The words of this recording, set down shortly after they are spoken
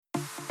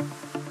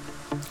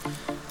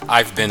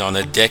I've been on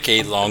a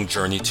decade-long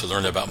journey to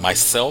learn about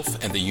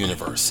myself and the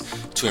universe,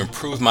 to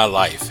improve my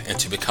life, and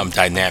to become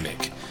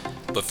dynamic.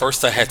 But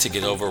first, I had to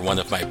get over one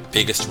of my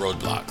biggest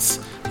roadblocks,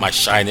 my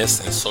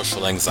shyness and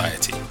social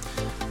anxiety.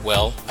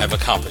 Well, I've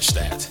accomplished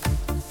that.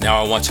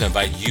 Now I want to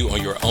invite you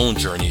on your own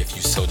journey if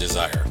you so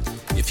desire.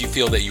 If you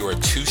feel that you are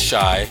too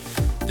shy,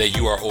 that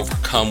you are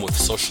overcome with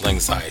social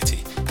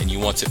anxiety, and you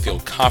want to feel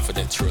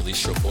confident to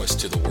release your voice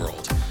to the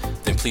world,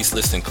 then please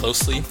listen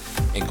closely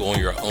and go on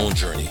your own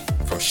journey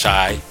from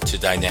shy to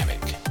dynamic.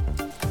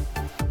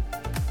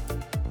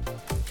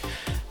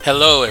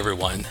 Hello,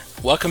 everyone.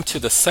 Welcome to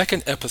the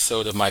second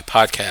episode of my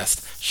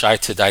podcast, Shy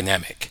to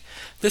Dynamic.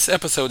 This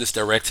episode is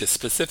directed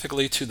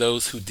specifically to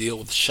those who deal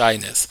with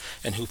shyness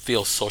and who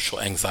feel social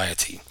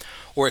anxiety.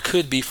 Or it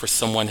could be for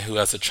someone who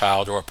has a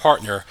child or a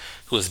partner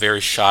who is very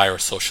shy or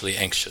socially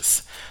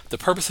anxious. The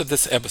purpose of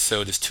this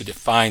episode is to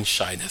define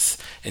shyness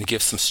and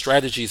give some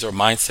strategies or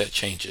mindset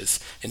changes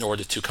in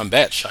order to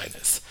combat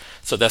shyness.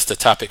 So that's the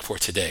topic for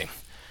today.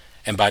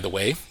 And by the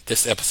way,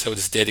 this episode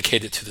is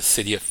dedicated to the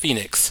city of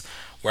Phoenix,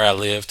 where I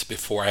lived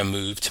before I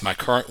moved to my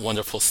current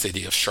wonderful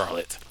city of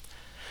Charlotte.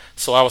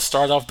 So I will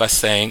start off by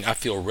saying I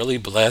feel really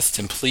blessed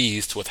and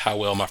pleased with how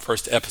well my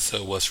first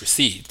episode was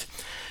received.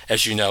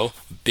 As you know,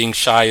 being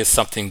shy is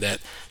something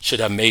that should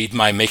have made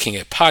my making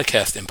a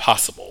podcast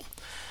impossible.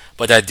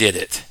 But I did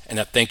it, and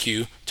I thank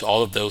you to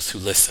all of those who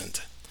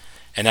listened.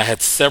 And I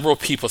had several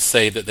people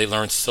say that they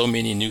learned so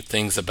many new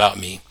things about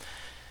me,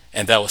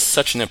 and that was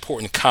such an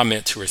important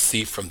comment to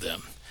receive from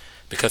them.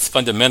 Because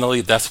fundamentally,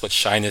 that's what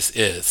shyness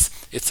is.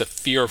 It's a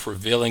fear of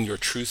revealing your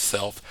true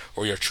self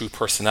or your true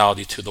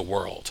personality to the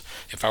world.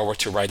 If I were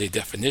to write a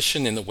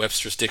definition in the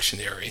Webster's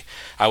Dictionary,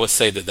 I would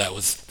say that that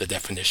was the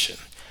definition.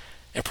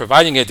 And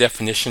providing a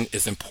definition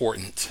is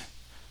important.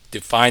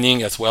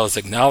 Defining as well as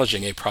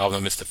acknowledging a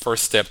problem is the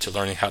first step to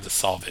learning how to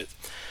solve it.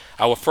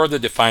 I will further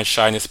define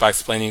shyness by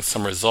explaining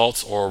some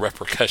results or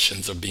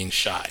repercussions of being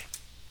shy.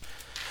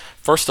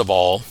 First of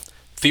all,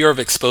 fear of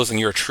exposing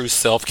your true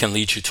self can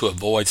lead you to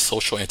avoid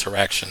social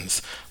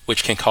interactions,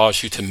 which can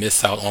cause you to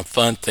miss out on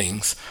fun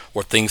things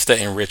or things that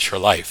enrich your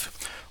life.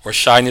 Or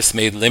shyness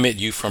may limit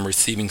you from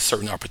receiving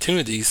certain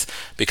opportunities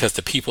because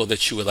the people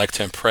that you would like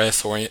to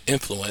impress or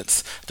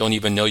influence don't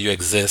even know you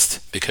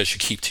exist because you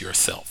keep to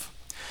yourself.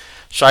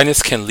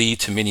 Shyness can lead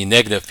to many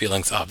negative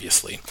feelings,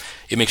 obviously.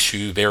 It makes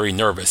you very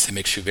nervous. It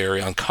makes you very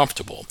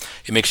uncomfortable.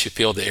 It makes you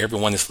feel that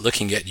everyone is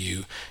looking at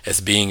you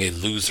as being a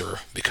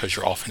loser because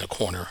you're off in a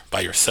corner by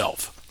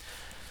yourself.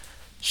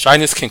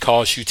 Shyness can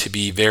cause you to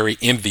be very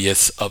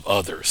envious of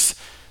others.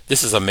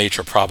 This is a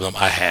major problem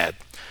I had.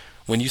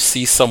 When you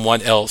see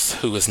someone else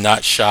who is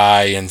not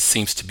shy and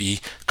seems to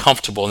be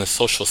comfortable in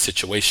social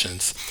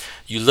situations,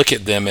 you look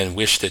at them and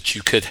wish that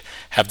you could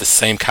have the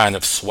same kind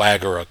of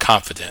swagger or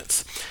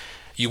confidence.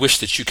 You wish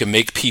that you could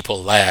make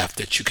people laugh,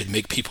 that you could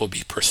make people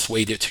be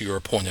persuaded to your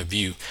point of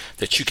view,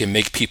 that you can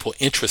make people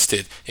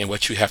interested in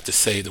what you have to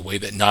say the way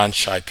that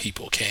non-shy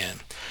people can.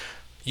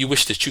 You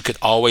wish that you could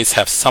always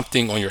have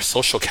something on your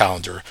social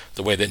calendar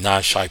the way that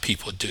non-shy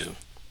people do.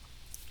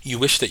 You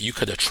wish that you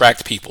could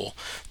attract people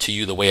to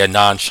you the way a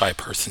non-shy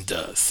person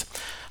does.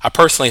 I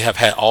personally have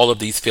had all of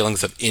these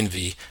feelings of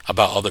envy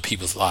about other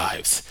people's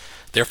lives.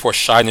 Therefore,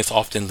 shyness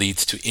often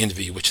leads to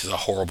envy, which is a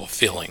horrible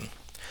feeling.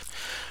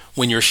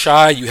 When you're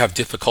shy, you have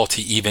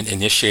difficulty even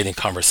initiating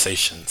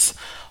conversations.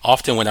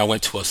 Often when I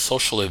went to a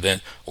social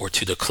event or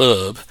to the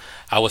club,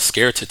 I was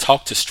scared to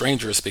talk to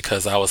strangers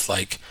because I was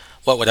like,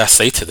 what would I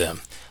say to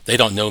them? They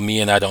don't know me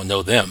and I don't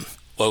know them.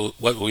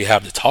 What would we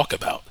have to talk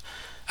about?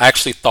 I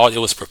actually thought it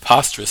was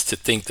preposterous to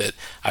think that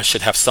I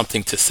should have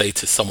something to say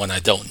to someone I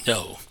don't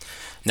know.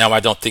 Now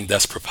I don't think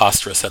that's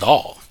preposterous at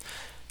all.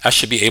 I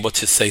should be able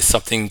to say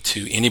something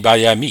to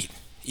anybody I meet,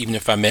 even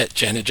if I met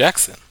Janet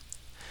Jackson.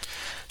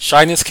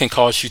 Shyness can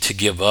cause you to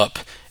give up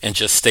and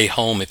just stay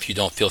home if you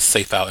don't feel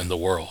safe out in the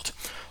world.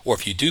 Or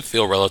if you do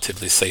feel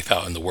relatively safe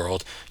out in the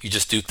world, you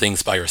just do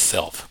things by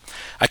yourself.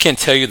 I can't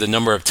tell you the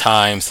number of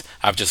times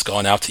I've just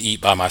gone out to eat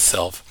by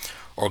myself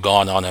or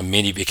gone on a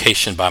mini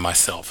vacation by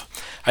myself.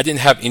 I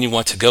didn't have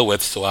anyone to go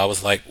with, so I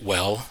was like,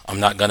 well,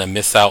 I'm not going to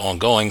miss out on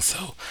going,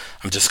 so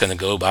I'm just going to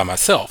go by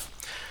myself.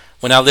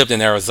 When I lived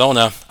in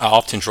Arizona, I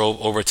often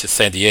drove over to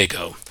San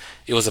Diego.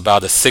 It was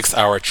about a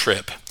 6-hour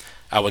trip.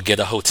 I would get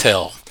a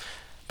hotel.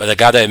 But I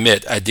gotta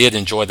admit, I did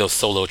enjoy those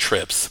solo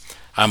trips.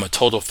 I'm a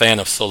total fan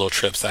of solo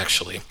trips,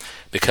 actually,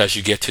 because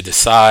you get to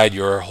decide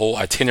your whole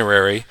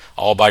itinerary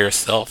all by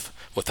yourself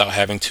without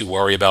having to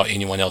worry about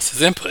anyone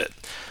else's input.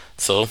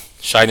 So,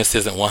 shyness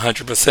isn't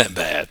 100%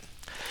 bad.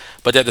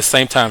 But at the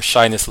same time,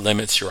 shyness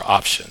limits your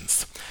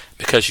options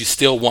because you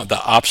still want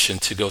the option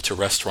to go to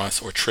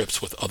restaurants or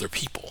trips with other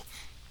people.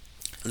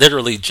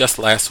 Literally just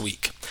last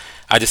week,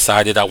 I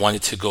decided I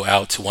wanted to go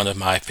out to one of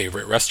my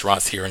favorite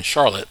restaurants here in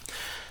Charlotte.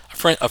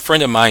 A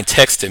friend of mine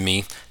texted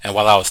me, and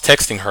while I was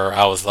texting her,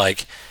 I was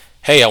like,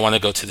 hey, I want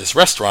to go to this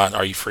restaurant.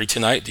 Are you free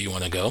tonight? Do you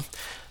want to go?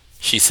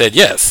 She said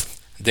yes.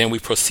 Then we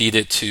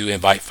proceeded to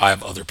invite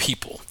 5 other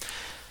people.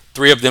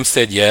 3 of them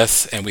said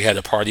yes, and we had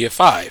a party of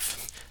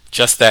 5.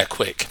 Just that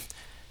quick.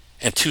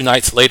 And 2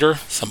 nights later,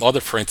 some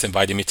other friends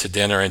invited me to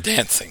dinner and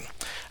dancing.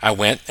 I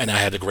went and I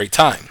had a great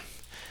time.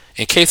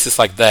 In cases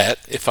like that,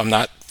 if I'm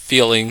not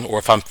feeling or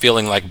if I'm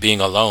feeling like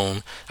being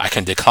alone, I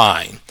can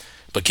decline.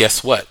 But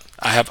guess what?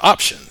 I have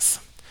options.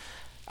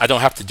 I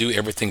don't have to do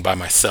everything by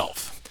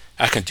myself.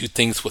 I can do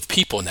things with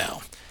people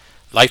now.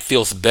 Life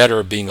feels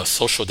better being a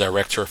social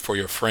director for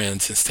your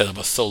friends instead of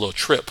a solo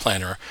trip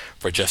planner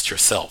for just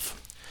yourself.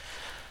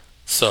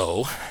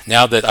 So,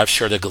 now that I've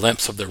shared a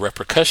glimpse of the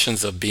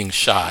repercussions of being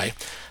shy,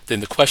 then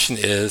the question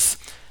is,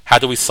 how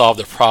do we solve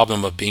the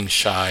problem of being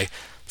shy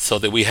so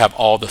that we have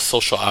all the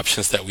social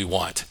options that we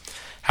want?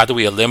 How do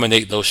we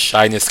eliminate those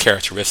shyness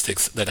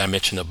characteristics that I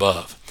mentioned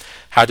above?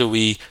 How do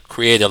we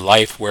create a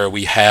life where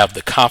we have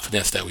the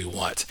confidence that we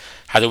want?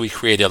 How do we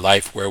create a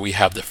life where we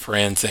have the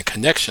friends and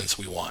connections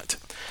we want?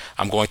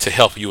 I'm going to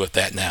help you with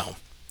that now.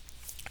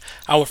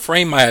 I will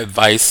frame my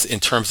advice in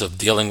terms of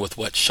dealing with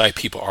what shy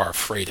people are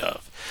afraid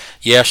of.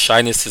 Yes,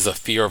 shyness is a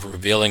fear of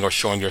revealing or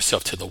showing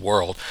yourself to the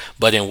world,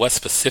 but in what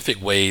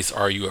specific ways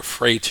are you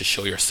afraid to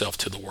show yourself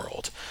to the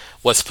world?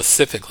 What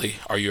specifically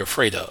are you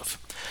afraid of?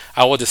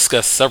 I will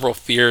discuss several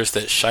fears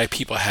that shy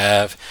people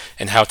have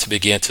and how to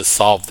begin to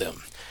solve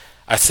them.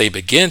 I say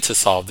begin to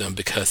solve them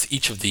because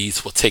each of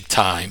these will take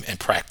time and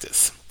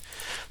practice.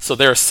 So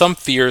there are some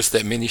fears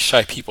that many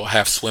shy people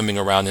have swimming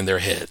around in their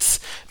heads.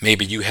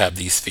 Maybe you have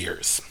these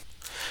fears.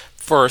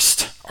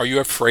 First, are you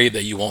afraid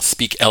that you won't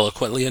speak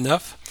eloquently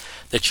enough?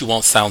 That you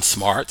won't sound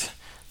smart?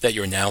 That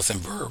your nouns and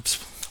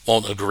verbs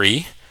won't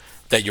agree?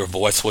 That your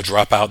voice will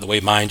drop out the way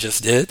mine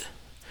just did?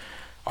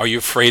 Are you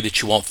afraid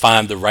that you won't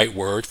find the right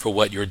word for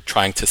what you're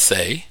trying to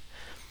say?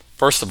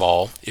 First of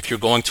all, if you're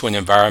going to an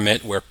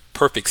environment where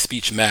perfect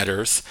speech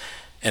matters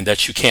and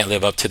that you can't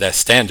live up to that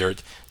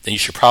standard, then you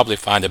should probably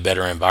find a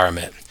better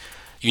environment.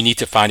 You need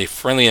to find a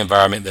friendly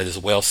environment that is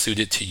well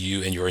suited to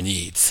you and your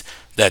needs.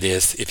 That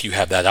is, if you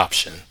have that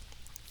option.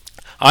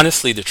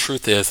 Honestly, the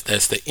truth is that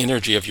it's the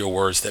energy of your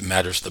words that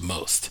matters the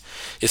most.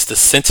 It's the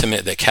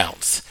sentiment that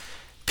counts.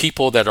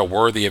 People that are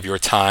worthy of your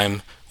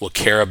time will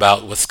care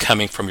about what's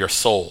coming from your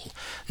soul,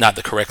 not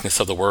the correctness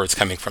of the words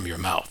coming from your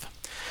mouth.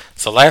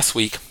 So last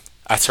week,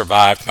 I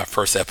survived my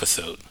first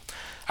episode.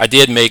 I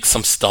did make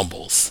some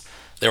stumbles.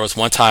 There was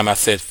one time I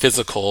said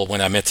physical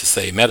when I meant to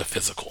say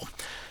metaphysical.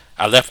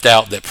 I left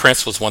out that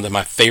Prince was one of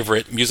my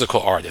favorite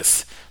musical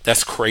artists.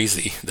 That's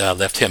crazy that I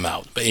left him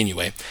out. But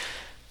anyway,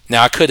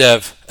 now I could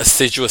have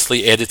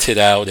assiduously edited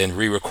out and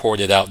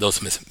re-recorded out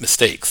those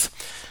mistakes.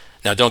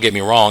 Now don't get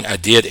me wrong, I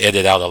did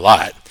edit out a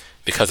lot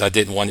because I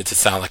didn't want it to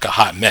sound like a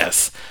hot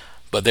mess.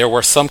 But there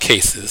were some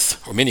cases,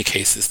 or many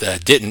cases, that I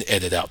didn't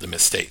edit out the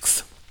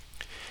mistakes.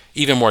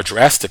 Even more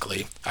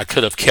drastically, I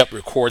could have kept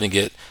recording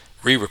it,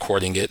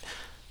 re-recording it,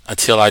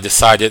 until I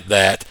decided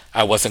that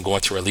I wasn't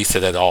going to release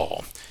it at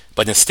all.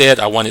 But instead,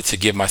 I wanted to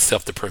give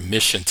myself the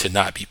permission to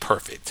not be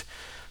perfect.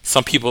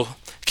 Some people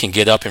can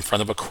get up in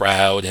front of a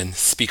crowd and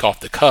speak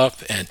off the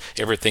cuff and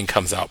everything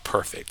comes out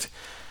perfect.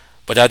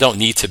 But I don't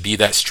need to be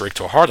that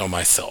strict or hard on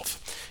myself.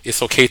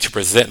 It's okay to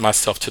present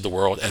myself to the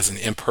world as an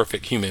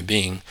imperfect human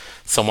being,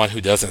 someone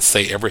who doesn't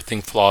say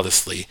everything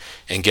flawlessly,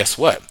 and guess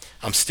what?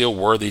 I'm still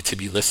worthy to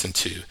be listened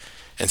to,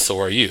 and so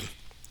are you.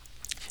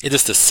 It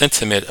is the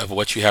sentiment of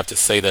what you have to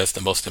say that is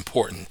the most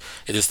important.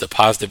 It is the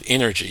positive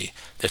energy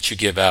that you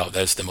give out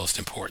that is the most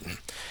important.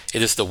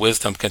 It is the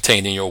wisdom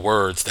contained in your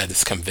words that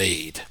is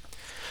conveyed.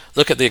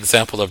 Look at the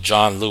example of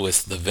John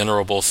Lewis, the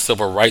venerable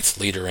civil rights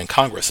leader and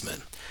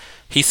congressman.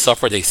 He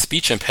suffered a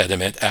speech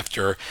impediment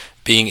after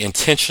being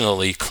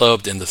intentionally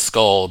clubbed in the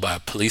skull by a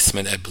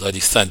policeman at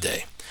Bloody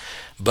Sunday.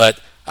 But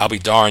I'll be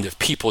darned if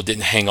people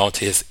didn't hang on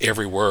to his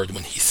every word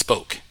when he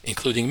spoke,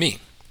 including me.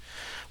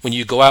 When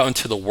you go out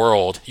into the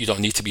world, you don't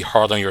need to be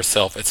hard on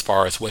yourself as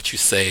far as what you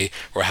say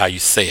or how you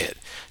say it.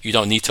 You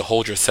don't need to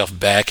hold yourself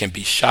back and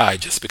be shy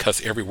just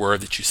because every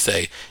word that you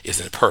say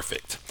isn't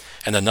perfect.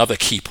 And another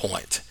key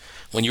point,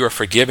 when you are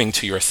forgiving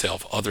to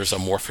yourself, others are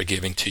more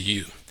forgiving to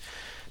you.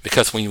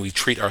 Because when we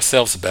treat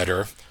ourselves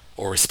better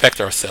or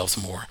respect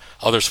ourselves more,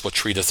 others will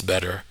treat us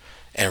better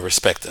and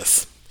respect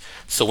us.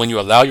 So when you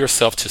allow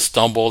yourself to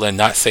stumble and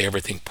not say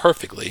everything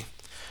perfectly,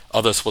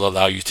 others will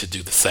allow you to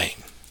do the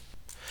same.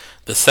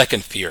 The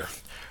second fear,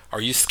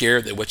 are you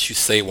scared that what you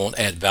say won't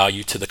add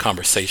value to the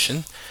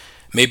conversation?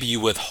 Maybe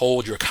you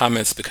withhold your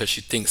comments because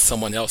you think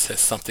someone else has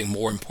something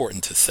more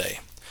important to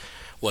say.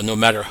 Well, no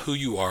matter who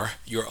you are,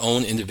 your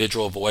own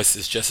individual voice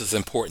is just as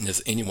important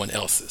as anyone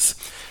else's.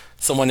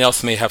 Someone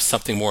else may have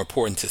something more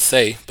important to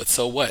say, but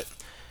so what?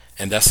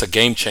 And that's a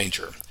game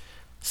changer.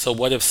 So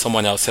what if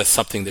someone else has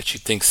something that you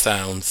think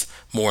sounds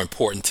more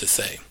important to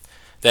say?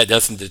 That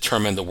doesn't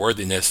determine the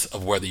worthiness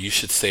of whether you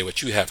should say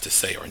what you have to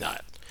say or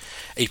not.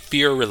 A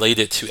fear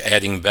related to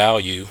adding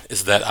value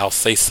is that I'll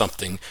say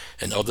something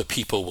and other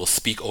people will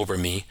speak over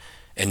me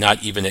and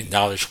not even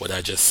acknowledge what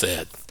I just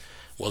said.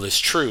 Well, it's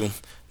true.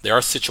 There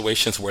are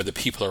situations where the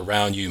people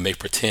around you may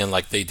pretend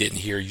like they didn't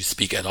hear you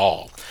speak at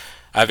all.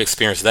 I've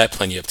experienced that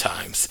plenty of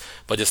times,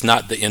 but it's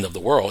not the end of the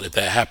world if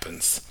that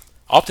happens.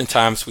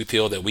 Oftentimes we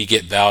feel that we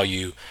get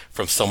value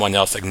from someone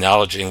else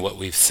acknowledging what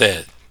we've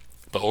said,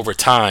 But over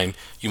time,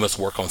 you must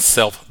work on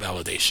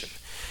self-validation.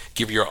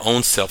 Give your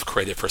own self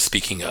credit for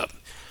speaking up.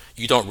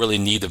 You don't really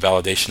need the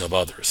validation of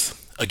others.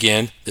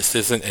 Again, this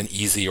isn't an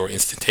easy or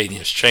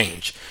instantaneous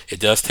change. It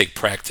does take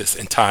practice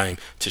and time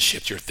to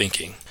shift your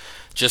thinking.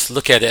 Just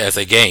look at it as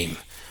a game.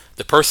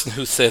 The person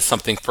who says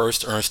something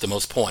first earns the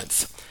most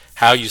points.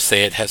 How you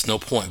say it has no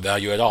point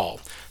value at all.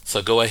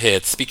 So go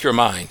ahead, speak your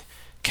mind.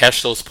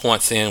 Cash those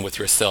points in with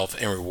yourself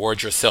and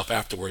reward yourself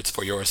afterwards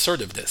for your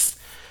assertiveness.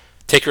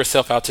 Take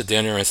yourself out to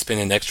dinner and spend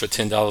an extra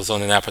 $10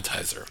 on an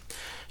appetizer.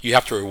 You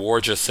have to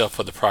reward yourself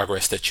for the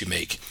progress that you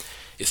make.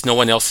 It's no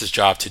one else's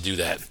job to do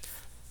that.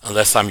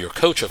 Unless I'm your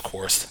coach, of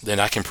course, then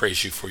I can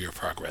praise you for your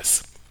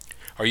progress.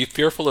 Are you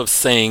fearful of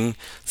saying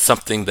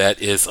something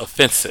that is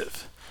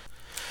offensive?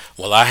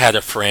 Well, I had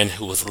a friend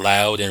who was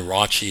loud and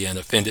raunchy and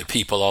offended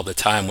people all the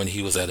time when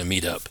he was at a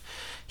meetup.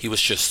 He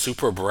was just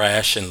super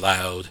brash and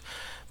loud,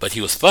 but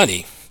he was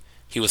funny.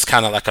 He was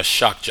kind of like a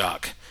shock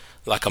jock,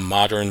 like a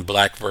modern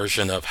black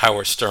version of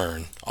Howard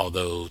Stern,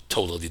 although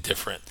totally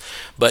different.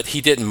 But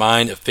he didn't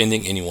mind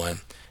offending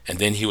anyone, and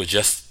then he would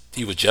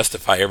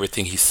justify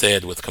everything he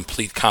said with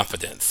complete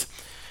confidence.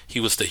 He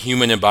was the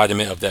human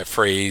embodiment of that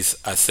phrase,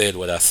 I said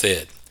what I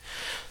said.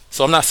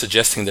 So I'm not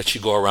suggesting that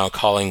you go around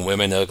calling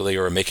women ugly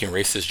or making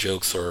racist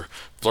jokes or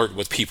flirt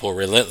with people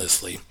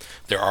relentlessly.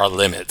 There are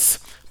limits.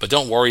 But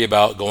don't worry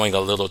about going a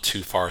little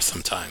too far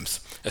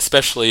sometimes,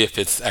 especially if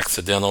it's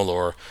accidental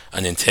or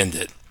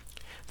unintended.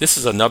 This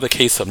is another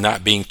case of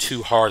not being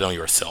too hard on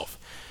yourself.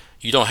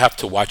 You don't have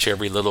to watch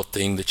every little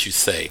thing that you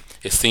say.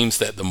 It seems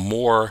that the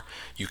more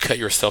you cut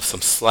yourself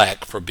some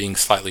slack for being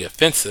slightly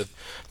offensive,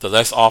 the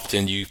less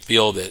often you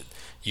feel that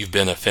you've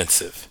been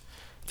offensive.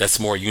 That's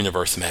more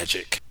universe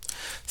magic.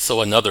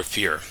 So another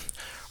fear.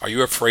 Are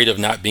you afraid of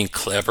not being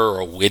clever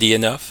or witty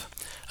enough?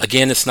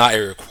 Again, it's not a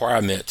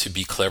requirement to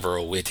be clever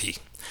or witty.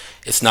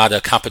 It's not a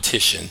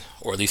competition,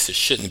 or at least it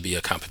shouldn't be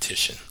a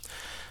competition.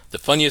 The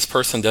funniest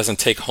person doesn't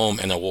take home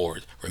an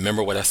award.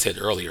 Remember what I said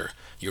earlier.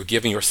 You're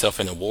giving yourself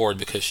an award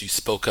because you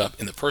spoke up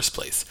in the first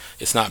place.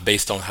 It's not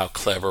based on how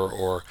clever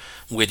or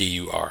witty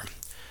you are.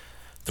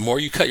 The more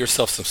you cut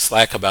yourself some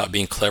slack about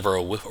being clever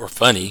or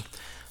funny,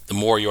 the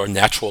more your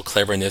natural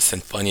cleverness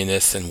and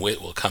funniness and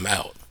wit will come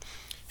out.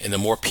 And the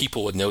more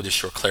people would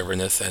notice your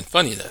cleverness and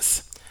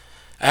funniness.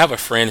 I have a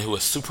friend who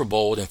is super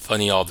bold and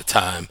funny all the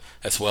time,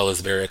 as well as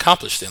very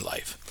accomplished in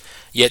life.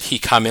 Yet he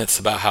comments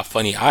about how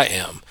funny I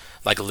am,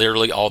 like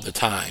literally all the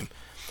time.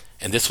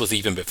 And this was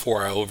even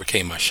before I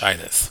overcame my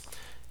shyness.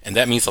 And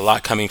that means a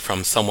lot coming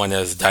from someone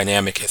as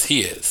dynamic as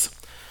he is.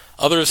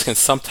 Others can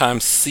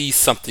sometimes see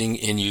something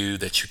in you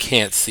that you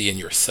can't see in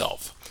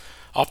yourself.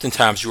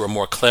 Oftentimes you are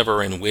more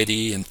clever and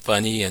witty and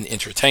funny and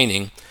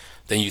entertaining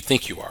than you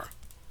think you are.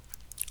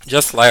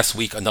 Just last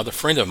week, another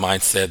friend of mine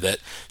said that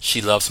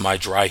she loves my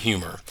dry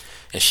humor,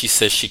 and she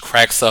says she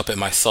cracks up at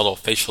my subtle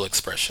facial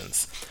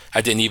expressions. I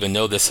didn't even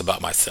know this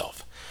about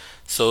myself.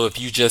 So if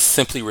you just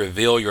simply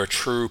reveal your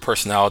true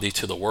personality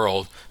to the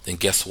world, then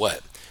guess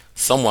what?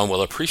 Someone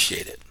will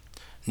appreciate it.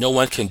 No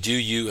one can do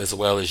you as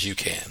well as you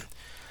can.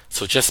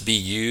 So just be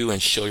you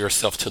and show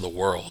yourself to the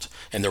world,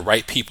 and the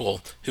right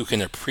people who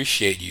can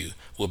appreciate you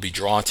will be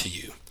drawn to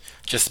you.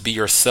 Just be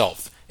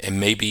yourself, and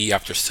maybe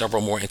after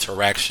several more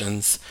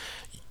interactions,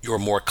 your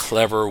more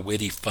clever,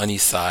 witty, funny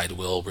side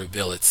will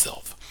reveal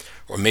itself.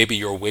 Or maybe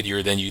you're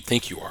wittier than you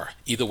think you are.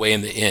 Either way,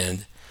 in the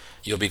end,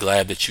 you'll be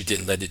glad that you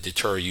didn't let it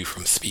deter you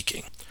from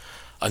speaking.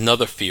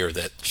 Another fear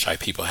that shy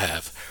people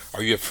have.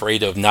 Are you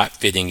afraid of not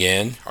fitting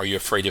in? Are you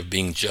afraid of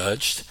being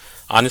judged?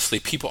 Honestly,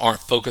 people aren't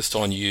focused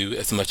on you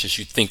as much as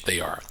you think they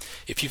are.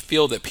 If you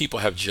feel that people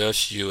have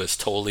judged you as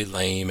totally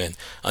lame and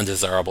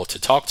undesirable to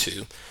talk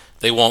to,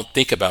 they won't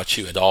think about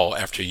you at all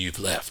after you've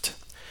left.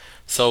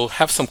 So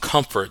have some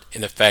comfort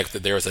in the fact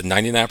that there is a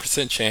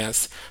 99%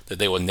 chance that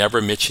they will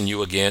never mention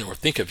you again or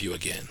think of you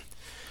again.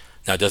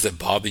 Now, does it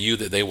bother you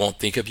that they won't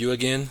think of you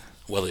again?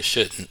 Well, it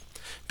shouldn't,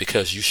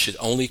 because you should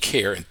only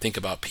care and think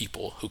about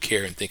people who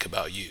care and think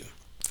about you.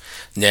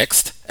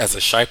 Next, as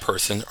a shy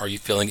person, are you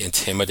feeling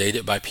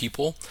intimidated by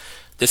people?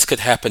 This could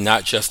happen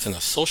not just in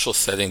a social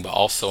setting, but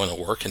also in a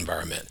work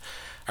environment.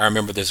 I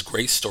remember this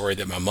great story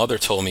that my mother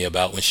told me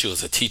about when she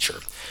was a teacher.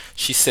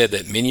 She said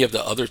that many of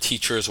the other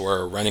teachers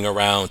were running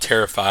around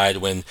terrified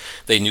when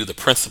they knew the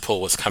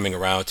principal was coming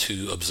around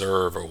to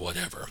observe or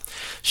whatever.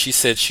 She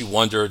said she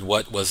wondered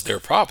what was their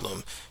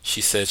problem.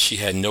 She said she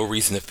had no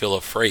reason to feel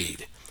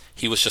afraid.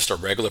 He was just a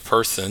regular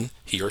person,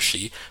 he or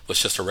she was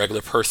just a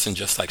regular person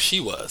just like she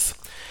was.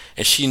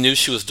 And she knew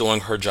she was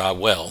doing her job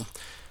well,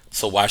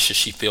 so why should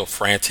she feel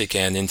frantic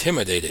and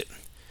intimidated?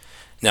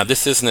 Now,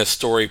 this isn't a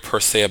story per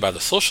se about a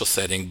social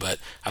setting, but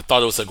I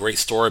thought it was a great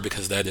story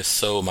because that is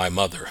so my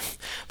mother.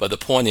 But the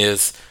point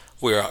is,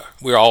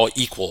 we're all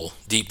equal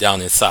deep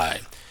down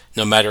inside.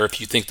 No matter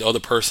if you think the other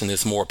person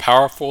is more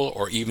powerful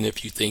or even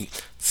if you think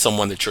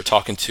someone that you're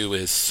talking to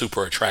is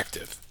super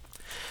attractive.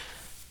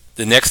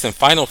 The next and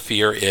final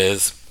fear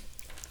is,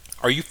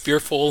 are you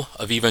fearful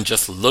of even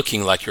just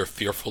looking like you're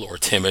fearful or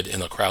timid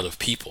in a crowd of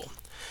people?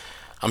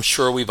 I'm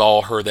sure we've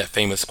all heard that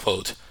famous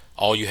quote,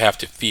 all you have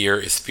to fear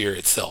is fear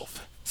itself.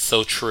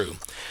 So true.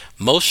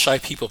 Most shy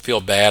people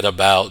feel bad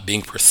about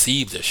being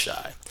perceived as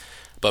shy.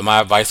 But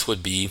my advice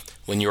would be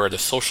when you're at a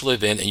social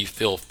event and you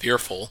feel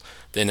fearful,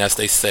 then as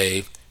they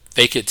say,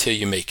 fake it till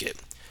you make it.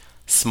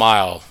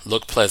 Smile,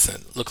 look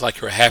pleasant, look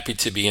like you're happy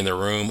to be in the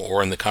room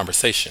or in the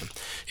conversation.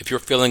 If you're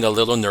feeling a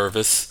little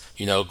nervous,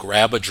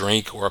 grab a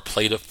drink or a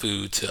plate of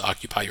food to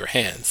occupy your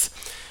hands.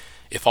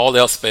 If all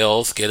else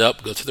fails, get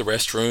up, go to the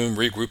restroom,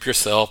 regroup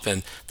yourself,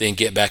 and then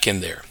get back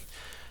in there.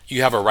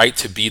 You have a right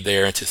to be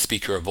there and to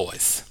speak your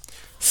voice.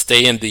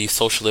 Stay in the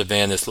social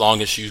event as long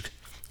as you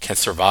can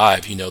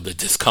survive, the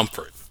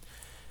discomfort.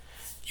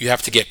 You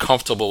have to get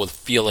comfortable with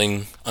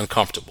feeling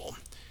uncomfortable.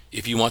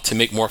 If you want to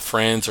make more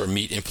friends or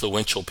meet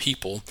influential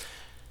people,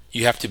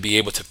 you have to be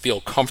able to feel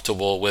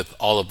comfortable with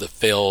all of the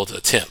failed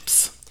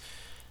attempts.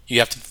 You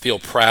have to feel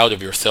proud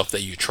of yourself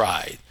that you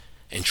tried,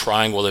 and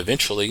trying will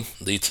eventually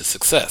lead to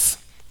success.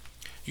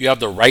 You have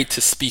the right to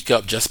speak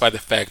up just by the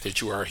fact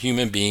that you are a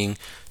human being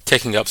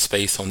taking up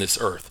space on this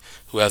earth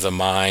who has a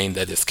mind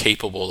that is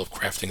capable of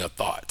crafting a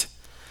thought.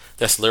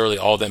 That's literally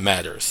all that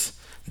matters.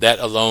 That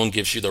alone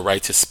gives you the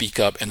right to speak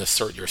up and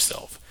assert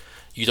yourself.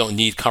 You don't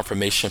need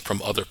confirmation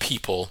from other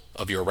people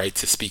of your right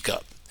to speak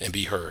up and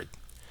be heard.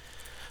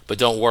 But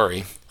don't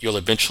worry, you'll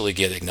eventually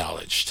get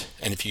acknowledged.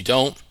 And if you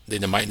don't,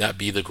 then it might not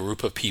be the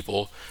group of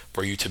people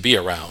for you to be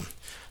around.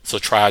 So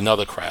try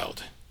another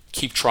crowd.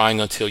 Keep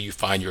trying until you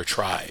find your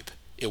tribe.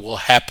 It will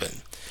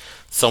happen.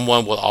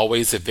 Someone will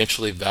always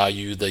eventually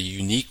value the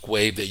unique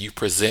way that you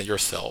present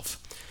yourself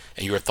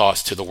and your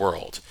thoughts to the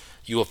world.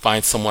 You will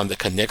find someone that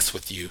connects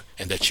with you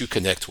and that you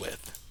connect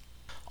with.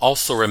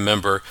 Also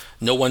remember,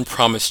 no one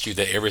promised you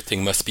that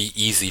everything must be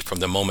easy from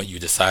the moment you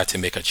decide to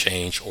make a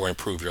change or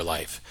improve your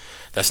life.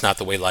 That's not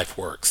the way life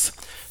works.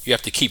 You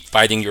have to keep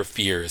fighting your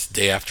fears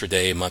day after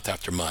day, month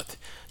after month.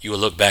 You will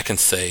look back and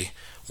say,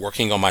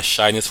 working on my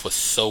shyness was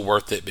so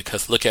worth it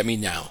because look at me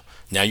now.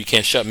 Now you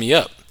can't shut me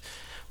up,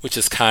 which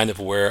is kind of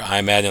where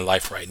I'm at in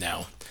life right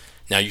now.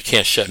 Now you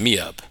can't shut me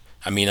up.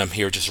 I'm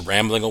here just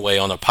rambling away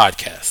on a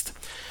podcast.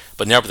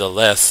 But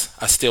nevertheless,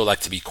 I still like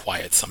to be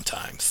quiet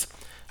sometimes.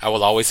 I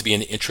will always be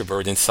an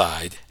introvert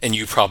inside, and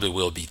you probably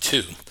will be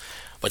too.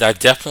 But I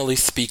definitely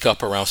speak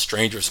up around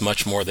strangers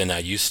much more than I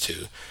used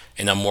to,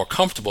 and I'm more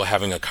comfortable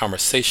having a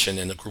conversation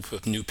in a group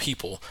of new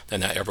people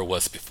than I ever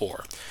was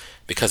before,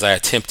 because I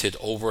attempted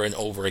over and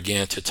over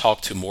again to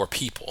talk to more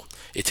people.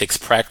 It takes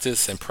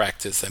practice and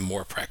practice and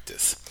more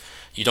practice.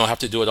 You don't have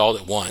to do it all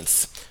at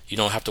once. You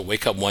don't have to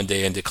wake up one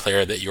day and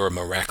declare that you're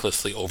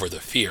miraculously over the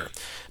fear,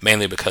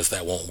 mainly because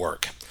that won't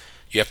work.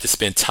 You have to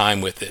spend time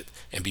with it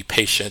and be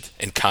patient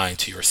and kind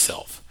to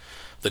yourself.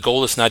 The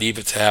goal is not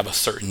even to have a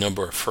certain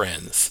number of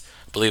friends.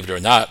 Believe it or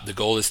not, the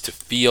goal is to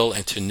feel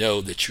and to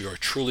know that you are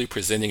truly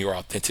presenting your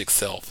authentic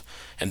self,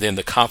 and then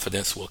the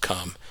confidence will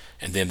come,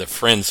 and then the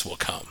friends will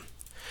come.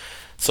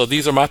 So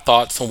these are my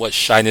thoughts on what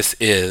shyness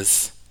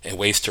is and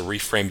ways to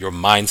reframe your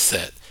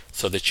mindset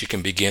so that you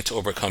can begin to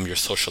overcome your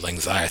social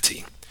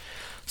anxiety.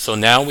 So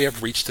now we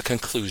have reached the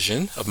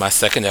conclusion of my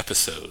second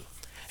episode.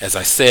 As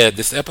I said,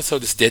 this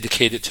episode is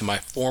dedicated to my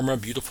former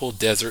beautiful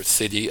desert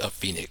city of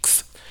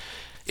Phoenix.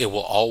 It will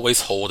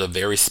always hold a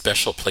very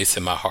special place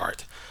in my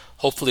heart.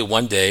 Hopefully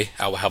one day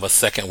I will have a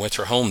second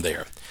winter home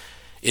there.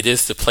 It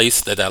is the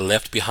place that I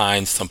left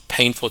behind some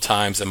painful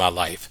times in my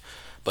life,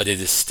 but it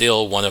is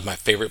still one of my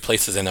favorite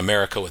places in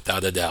America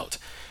without a doubt.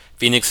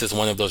 Phoenix is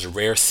one of those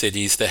rare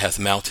cities that has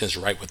mountains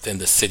right within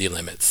the city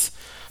limits.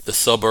 The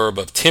suburb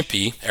of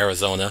Tempe,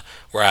 Arizona,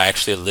 where I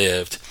actually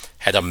lived,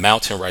 had a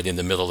mountain right in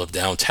the middle of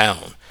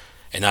downtown.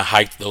 And I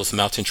hiked those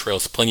mountain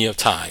trails plenty of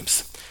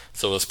times,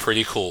 so it was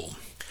pretty cool.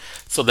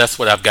 So that's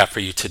what I've got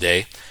for you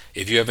today.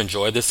 If you have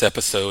enjoyed this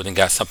episode and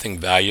got something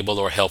valuable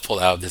or helpful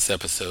out of this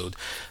episode,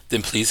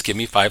 then please give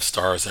me 5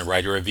 stars and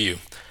write a review.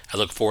 I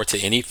look forward to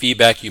any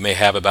feedback you may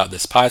have about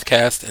this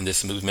podcast and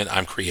this movement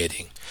I'm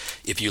creating.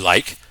 If you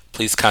like,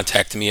 please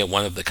contact me at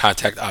one of the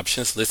contact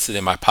options listed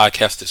in my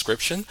podcast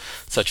description,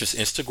 such as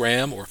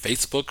Instagram or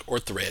Facebook or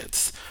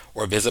Threads,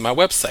 or visit my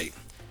website,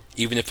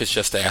 even if it's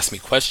just to ask me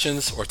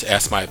questions or to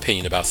ask my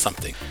opinion about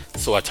something.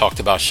 So I talked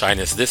about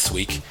shyness this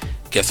week.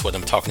 Guess what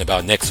I'm talking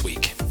about next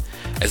week?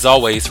 As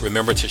always,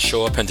 remember to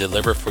show up and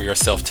deliver for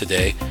yourself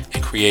today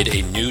and create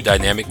a new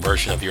dynamic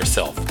version of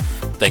yourself.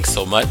 Thanks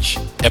so much.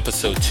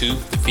 Episode 2,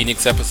 the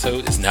Phoenix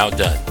episode, is now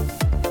done.